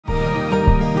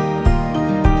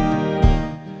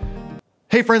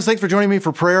Hey friends, thanks for joining me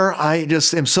for prayer. I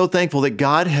just am so thankful that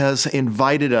God has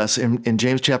invited us in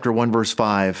James chapter 1, verse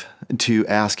 5 to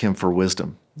ask him for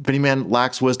wisdom. If any man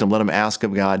lacks wisdom, let him ask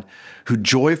of God, who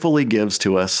joyfully gives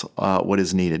to us what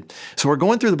is needed. So we're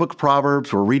going through the book of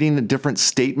Proverbs. We're reading the different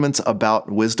statements about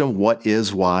wisdom, what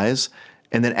is wise,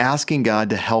 and then asking God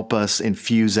to help us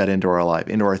infuse that into our life,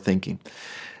 into our thinking.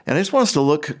 And I just want us to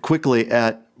look quickly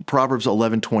at Proverbs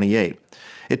 11:28.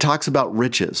 It talks about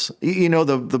riches. You know,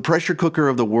 the pressure cooker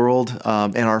of the world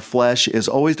and our flesh is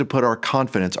always to put our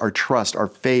confidence, our trust, our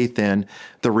faith in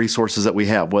the resources that we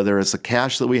have, whether it's the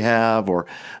cash that we have or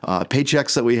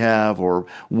paychecks that we have or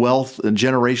wealth,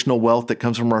 generational wealth that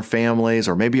comes from our families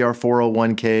or maybe our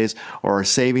 401ks or our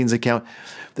savings account.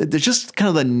 There's just kind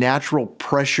of the natural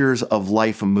pressures of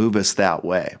life move us that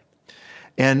way.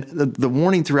 And the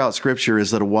warning throughout Scripture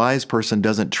is that a wise person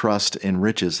doesn't trust in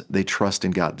riches, they trust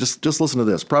in God. Just listen to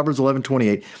this. Proverbs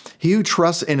 11:28, he who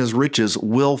trusts in his riches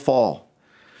will fall,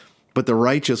 but the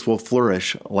righteous will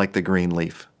flourish like the green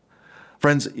leaf.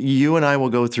 Friends, you and I will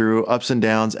go through ups and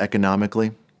downs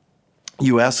economically.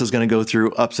 U.S. is going to go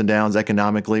through ups and downs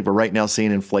economically. We're right now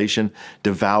seeing inflation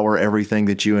devour everything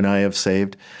that you and I have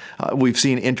saved. We've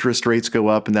seen interest rates go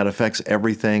up, and that affects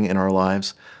everything in our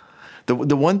lives.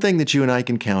 The one thing that you and I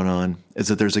can count on is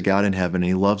that there's a God in heaven, and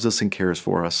he loves us and cares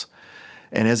for us.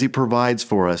 And as he provides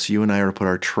for us, you and I are to put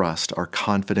our trust, our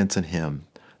confidence in him,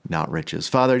 not riches.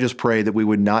 Father, I just pray that we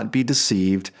would not be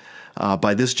deceived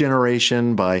by this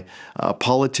generation, by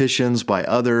politicians, by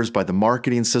others, by the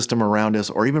marketing system around us,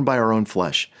 or even by our own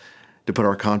flesh, to put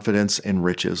our confidence in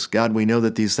riches. God, we know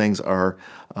that these things are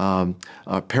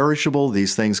perishable.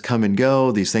 These things come and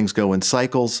go. These things go in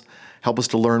cycles. Help us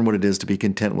to learn what it is to be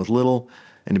content with little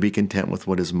and to be content with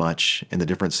what is much in the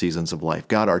different seasons of life.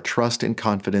 God, our trust and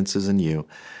confidence is in you.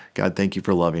 God, thank you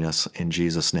for loving us. In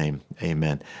Jesus' name,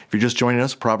 amen. If you're just joining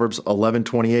us, Proverbs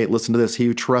 11:28, listen to this. He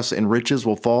who trusts in riches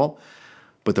will fall,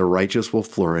 but the righteous will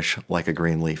flourish like a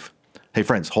green leaf. Hey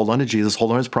friends, hold on to Jesus, hold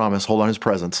on to his promise, hold on to his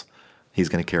presence. He's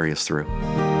going to carry us through.